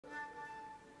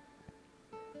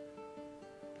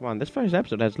Come on, this first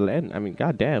episode has to end. I mean,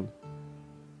 goddamn.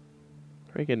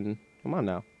 Freaking, come on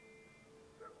now.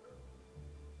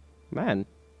 Man.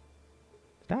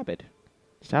 Stop it.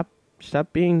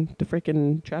 Stop being the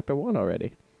freaking chapter 1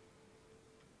 already.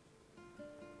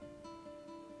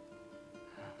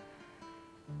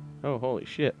 Oh, holy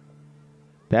shit.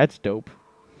 That's dope.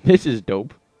 This is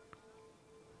dope.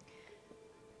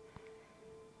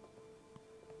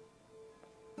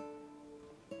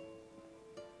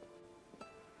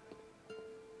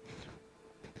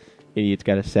 Idiot's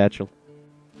got a satchel.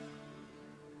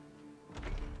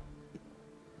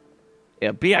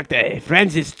 El Pirate,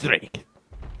 Francis Drake.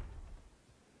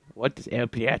 What does El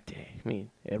Pirate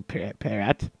mean? El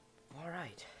Pirate?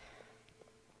 Alright.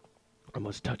 I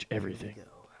must touch everything. Go.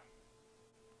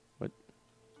 What?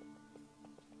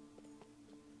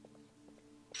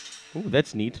 Ooh,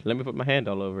 that's neat. Let me put my hand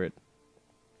all over it.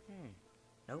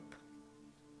 Nope.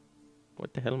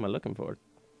 What the hell am I looking for?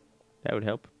 That would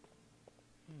help.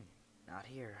 Not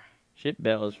here. Ship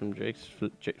bells from Drake's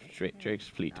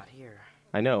fleet. Not here.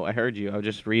 I know, I heard you. I was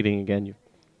just reading again. You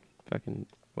fucking...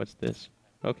 What's this?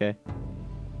 Okay.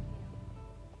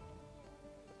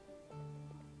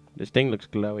 This thing looks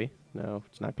glowy. No,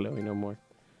 it's not glowy no more.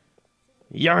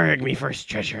 Yarg me first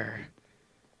treasure.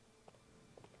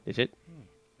 Is it?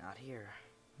 Not here.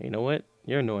 You know what?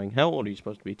 You're annoying. How old are you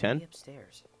supposed to be? 10? Maybe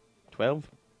upstairs.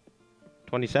 12?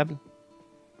 27?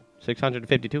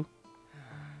 652?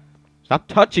 Stop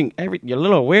touching you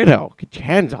little weirdo. Get your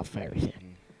hands off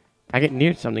everything. If I get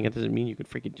near something, that doesn't mean you could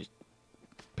freaking just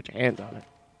put your hands on it.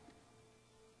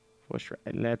 Push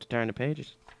right left to turn the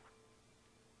pages.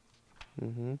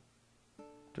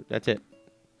 That's it.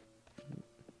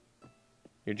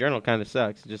 Your journal kind of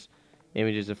sucks. It's just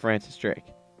images of Francis Drake.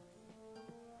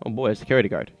 Oh boy, a security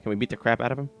guard. Can we beat the crap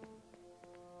out of him?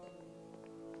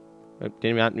 I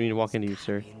did not mean to walk into you,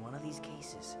 sir. In one of these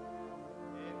cases.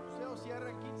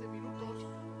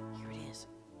 Here it is.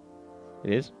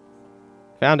 It is?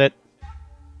 Found it.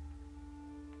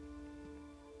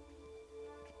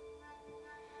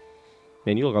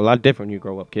 Man, you look a lot different when you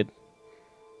grow up, kid.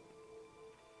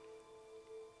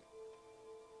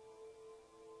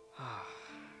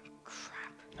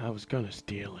 Crap. I was gonna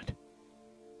steal it.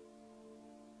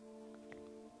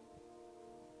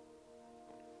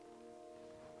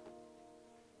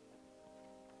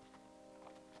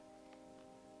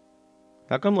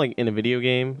 How come, like, in a video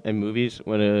game and movies,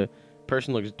 when a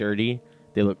person looks dirty,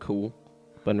 they look cool?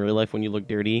 But in real life, when you look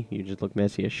dirty, you just look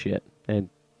messy as shit. And,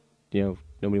 you know,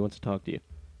 nobody wants to talk to you.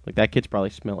 Like, that kid's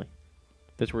probably smelly.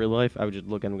 If this were real life, I would just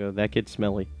look at him and go, that kid's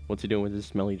smelly. What's he doing with his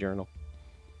smelly journal?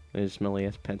 And his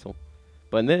smelly-ass pencil.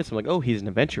 But in this, I'm like, oh, he's an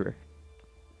adventurer.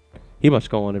 He must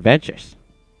go on adventures.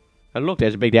 And look,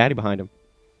 there's a big daddy behind him.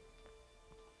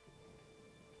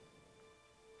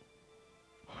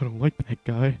 I don't like that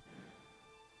guy.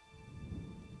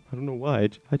 I don't know why.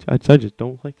 I just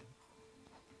don't like him.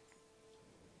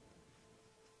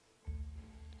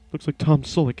 Looks like Tom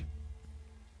Selleck.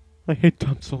 I hate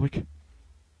Tom Selleck.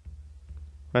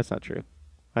 That's not true.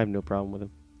 I have no problem with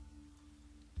him.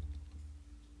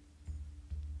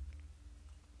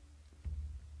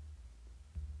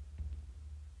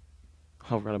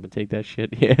 I'll run up and take that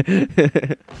shit. Yeah.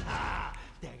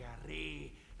 Te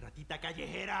agarré, ratita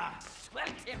callejera.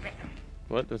 Suélteme.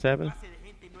 What? What's happening? Clase de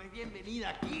gente no es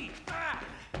bienvenida aquí.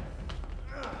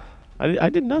 I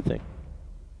did nothing.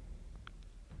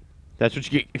 That's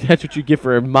what you get. That's what you get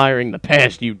for admiring the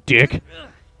past, you dick.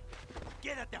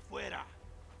 Quédate afuera.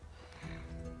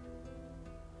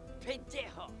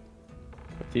 Pendejo.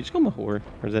 Did you just call him a whore,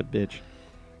 or is that bitch?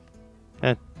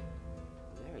 Eh,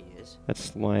 There he is. that's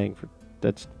slang for.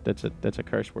 That's a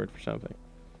curse word for something.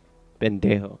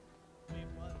 Pendejo.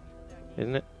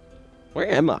 Isn't it? Where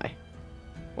am I?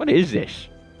 What is this?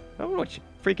 I don't know what you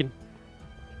freaking.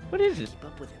 What is this Keep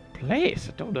up with him. place?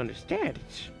 I don't understand.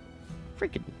 It's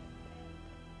freaking.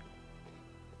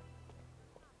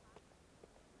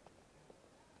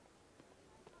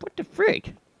 What the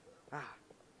frig? Ah,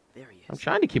 there he I'm is.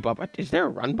 trying to keep up. Is there a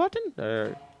run button?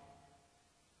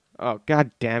 Oh,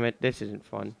 god damn it. This isn't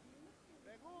fun.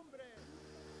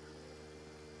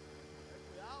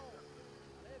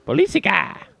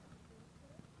 Policica!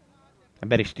 I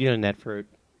bet he's stealing that fruit.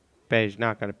 Bet he's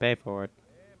not gonna pay for it.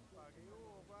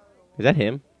 Is that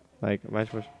him? Like, am I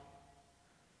supposed...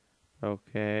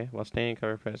 Okay. While staying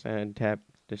cover, press and tap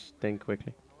this thing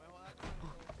quickly.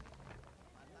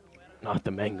 Not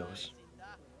the mangoes.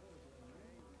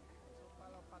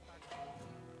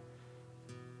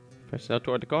 Press out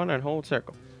toward the corner and hold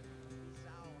circle.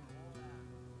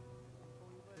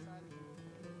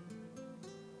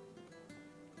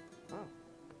 Oh,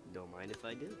 don't mind if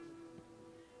I do.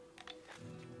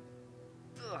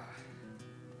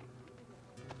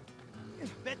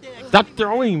 Vete de aquí. Stop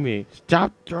throwing me!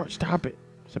 Stop it.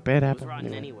 It's a bad It was apple.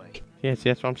 rotten anyway. Yes,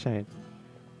 that's what I'm saying.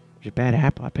 It's a bad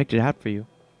apple. I picked it out for you.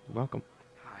 You're welcome.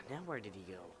 Ah, now where did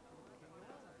he go?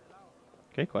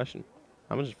 Great question.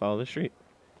 I'm gonna just follow the street.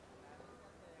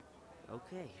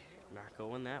 Okay, not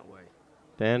going that way.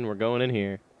 Then we're going in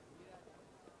here.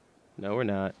 No, we're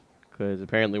not. Because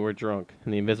apparently we're drunk.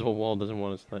 And the invisible wall doesn't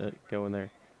want us to go in there.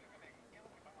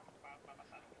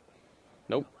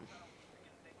 Nope.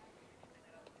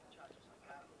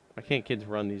 Why can't kids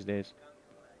run these days?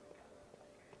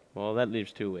 Well, that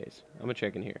leaves two ways. I'm gonna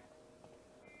check in here.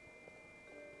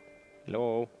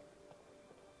 Hello?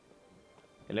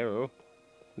 Hello?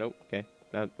 Nope, okay.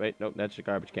 Wait, nope, that's your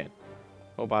garbage can.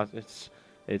 Oh, boss, it's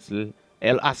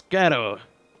El Asquero.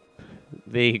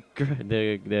 The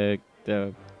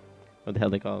what the hell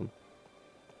they call him?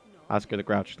 Oscar the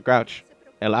Grouch. The Grouch.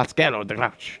 El Asquero the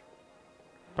Grouch.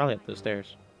 Probably up the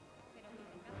stairs.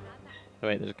 Oh,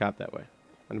 wait, there's a cop that way.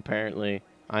 And apparently,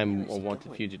 I'm a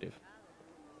wanted fugitive.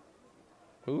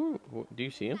 Ooh, do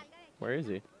you see him? Where is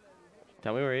he?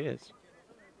 Tell me where he is.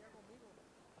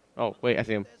 Oh, wait, I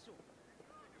see him.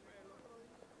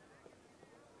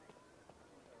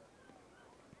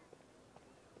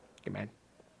 Come on.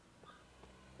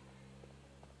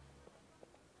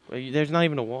 Well, there's not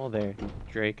even a wall there,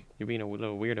 Drake. You're being a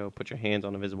little weirdo. Put your hands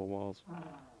on invisible walls. Now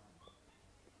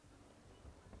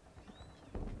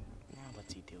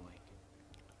what's he doing?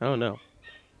 I don't know.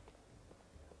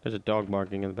 There's a dog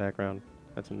barking in the background.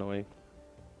 That's annoying.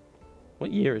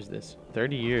 What year is this?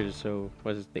 30 years, so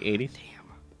what is it, the 80s? Damn.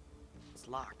 It's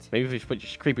locked. Maybe if you put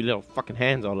your creepy little fucking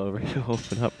hands all over it, it'll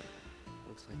open up.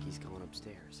 Looks like he's going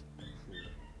upstairs.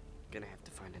 Gonna have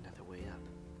to find another way up.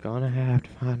 Gonna have to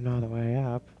find another way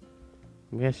up.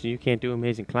 I'm guessing you can't do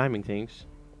amazing climbing things.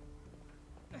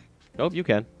 Nope, you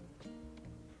can.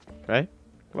 Right?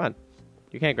 Come on.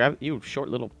 You can't grab it. You short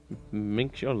little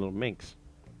minx. You're a little minx.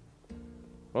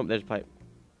 Oh, there's a pipe.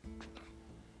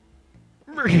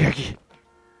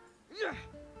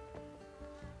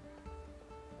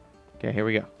 Okay, here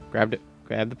we go. Grabbed it.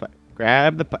 Grab the pipe.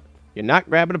 Grab the pipe. You're not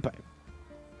grabbing the pipe.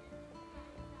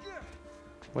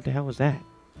 What the hell was that?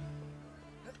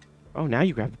 Oh, now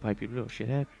you grab the pipe, you little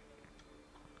shithead.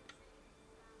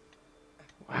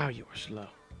 Wow, you were slow.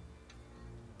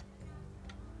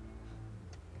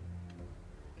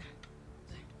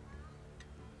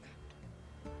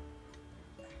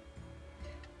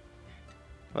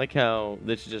 I like how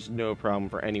this is just no problem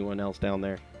for anyone else down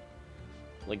there.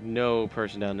 Like, no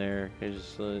person down there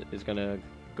is gonna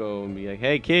go and be like,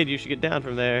 hey, kid, you should get down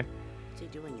from there. What's he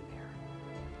doing in there?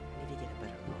 Need to get a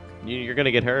better look. You're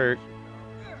gonna get hurt.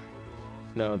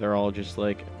 No, they're all just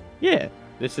like, yeah,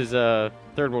 this is a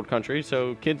third world country,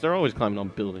 so kids are always climbing on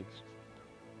buildings.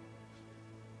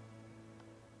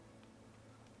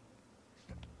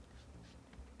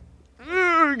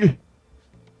 Ugh!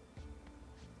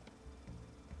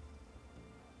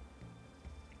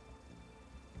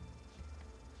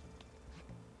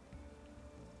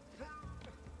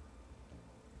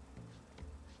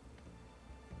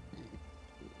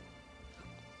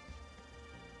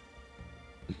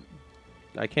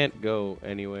 I can't go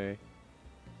anyway.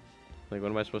 Like, what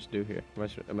am I supposed to do here?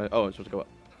 Oh, I'm supposed to go up.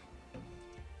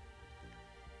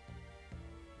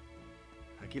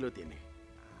 Aquí lo tiene.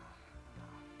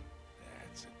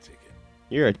 That's a ticket.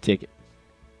 You're a ticket.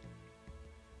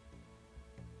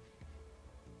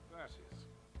 Gracias.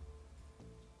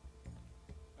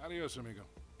 Adios, amigo.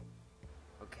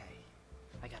 Okay,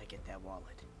 I gotta get that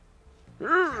wallet.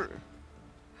 Urgh.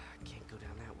 Can't go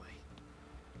down that way.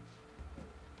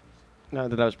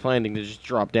 Not that I was planning to just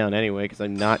drop down anyway, because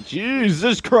I'm not.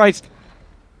 Jesus Christ!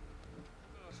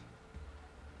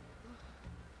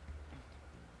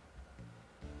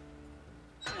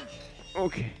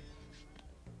 Okay.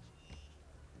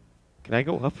 Can I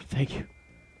go up? Thank you.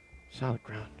 Solid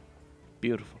ground.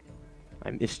 Beautiful.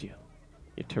 I missed you.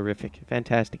 You're terrific.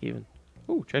 Fantastic, even.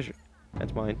 Ooh, treasure.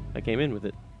 That's mine. I came in with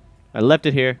it. I left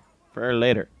it here for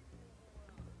later.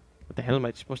 What the hell am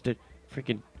I supposed to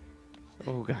freaking...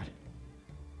 Oh, God.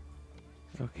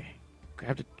 Okay.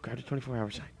 Grab the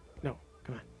 24-hour sign. No,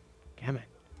 come on. Come on.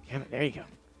 Come on. There you go.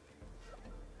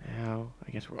 Now,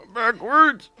 I guess we're going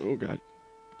backwards. Oh, God.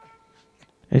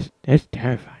 That's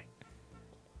terrifying.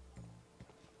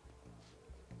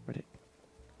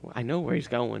 Well, I know where he's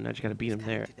going. I just gotta beat him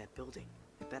there. To that building.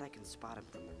 I bet I can spot him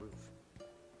from the roof.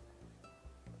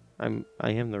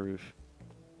 I am the roof.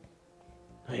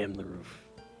 I am the roof.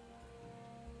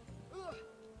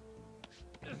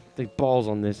 The balls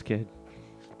on this kid.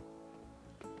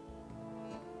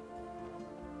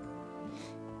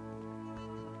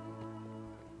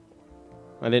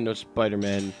 I didn't know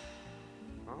Spider-Man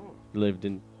Oh, lived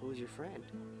in who's your friend?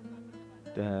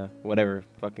 whatever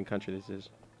fucking country this is.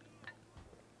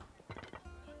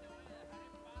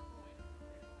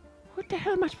 What the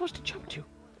hell am I supposed to jump to?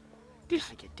 This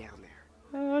Gotta get down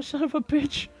there. son of a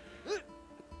bitch.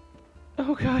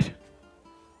 Oh god.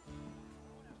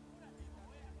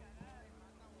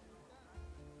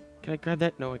 Can I grab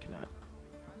that? No, I cannot.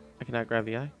 I cannot grab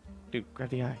the eye? Dude, grab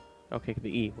the eye. Okay, the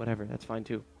E, whatever, that's fine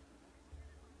too.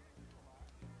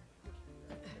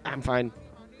 I'm fine.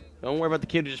 Don't worry about the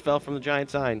kid who just fell from the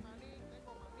giant sign.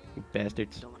 You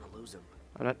bastards. Don't want to lose him.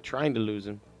 I'm not trying to lose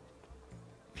him.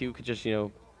 If you could just,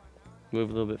 move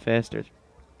a little bit faster.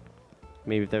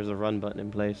 Maybe if there's a run button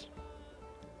in place.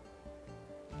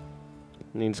 I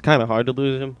mean, it's kind of hard to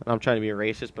lose him. I'm trying to be a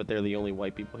racist, but they're the only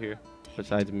white people here,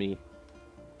 besides me.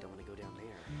 Don't want to go down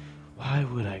there. Why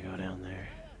would I go down there?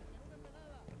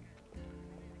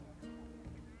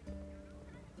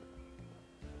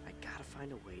 I gotta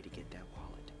find a way to get that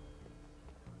wallet.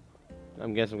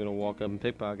 I'm guessing I'm gonna walk up and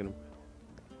pickpocket him.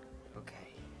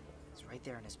 Okay, it's right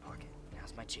there in his pocket.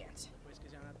 Now's my chance. It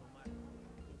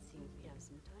seems we have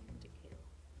some time to kill.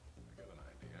 I got an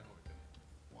idea. We can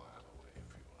while away a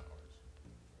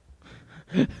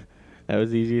few hours. That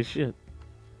was easy as shit.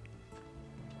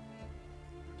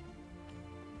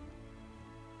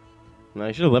 No,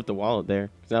 I should have left the wallet there.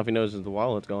 Because now if he notices the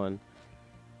wallet's gone,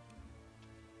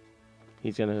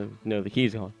 he's gonna know the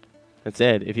key's gone.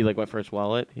 Instead, if he went for his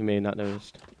wallet, he may have not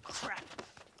noticed. Crap!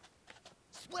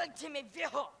 Suélteme,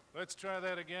 viejo! Let's try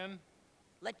that again.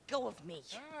 Let go of me.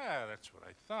 Ah, that's what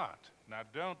I thought. Now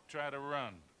don't try to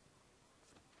run.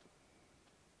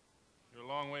 You're a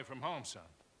long way from home, son.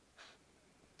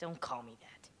 Don't call me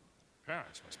that.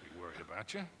 Parents must be worried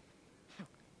about you.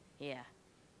 Yeah,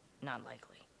 not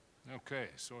likely. Okay,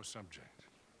 sore subject.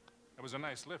 That was a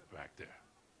nice lift back there.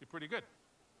 You're pretty good.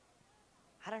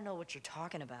 I don't know what you're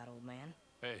talking about, old man.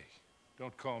 Hey,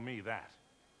 don't call me that.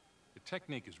 Your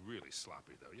technique is really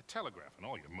sloppy, though. You're telegraphing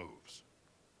all your moves.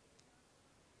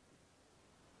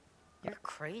 You're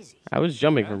crazy. I was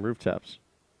jumping from rooftops.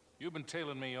 You've been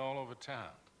tailing me all over town.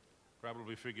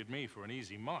 Probably figured me for an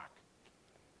easy mark.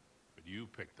 But you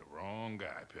picked the wrong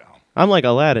guy, pal. I'm like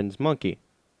Aladdin's monkey.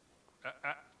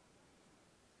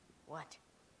 What?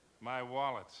 My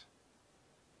wallet.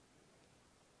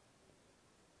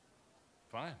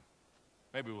 Fine.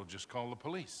 Maybe we'll just call the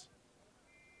police.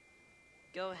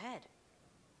 Go ahead.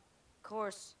 Of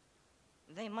course,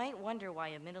 they might wonder why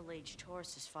a middle-aged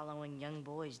tourist is following young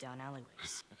boys down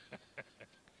alleyways.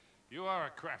 You are a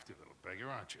crafty little beggar,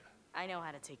 aren't you? I know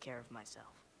how to take care of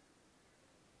myself.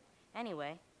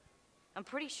 Anyway, I'm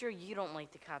pretty sure you don't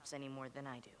like the cops any more than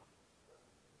I do.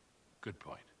 Good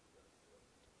point.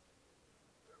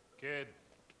 Kid.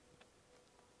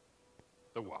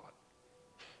 The wallet.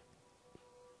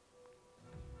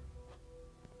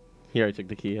 He already took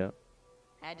the key out.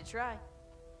 Had to try.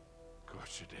 Of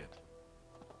course you did.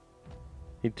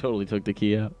 He totally took the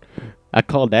key out. I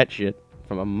called that shit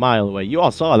from a mile away. You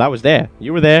all saw it. I was there.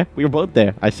 You were there. We were both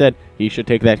there. I said he should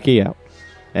take that key out.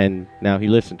 And now he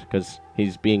listened because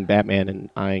he's being Batman and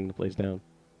eyeing the place down.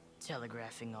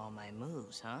 Telegraphing all my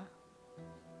moves, huh?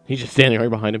 He's just standing right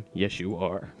behind him. Yes, you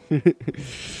are.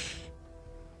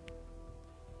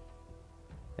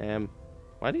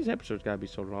 Why these episodes gotta be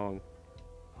so long?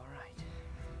 All right.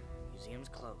 Museum's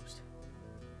closed.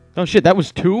 Oh shit, that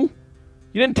was 2?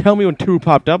 You didn't tell me when 2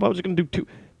 popped up. I was gonna do 2.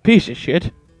 Piece of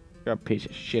shit. You're a piece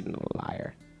of shit and a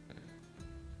liar.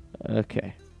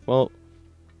 Okay. Well.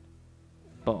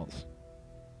 Balls.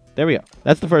 There we go.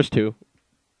 That's the first 2.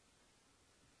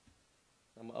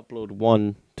 I'm gonna upload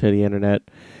 1 to the internet.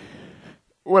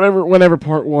 Whenever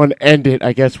part 1 ended,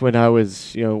 I guess when I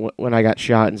was, when I got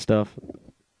shot and stuff.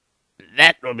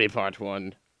 That would be part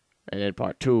 1. And then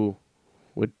part 2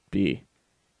 would be,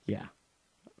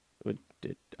 with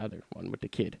the other one with the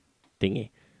kid thingy.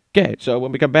 Okay, so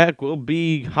when we come back, we'll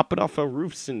be hopping off of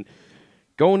roofs and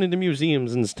going into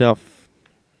museums and stuff.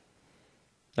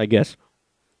 I guess.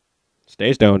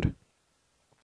 Stay stoned.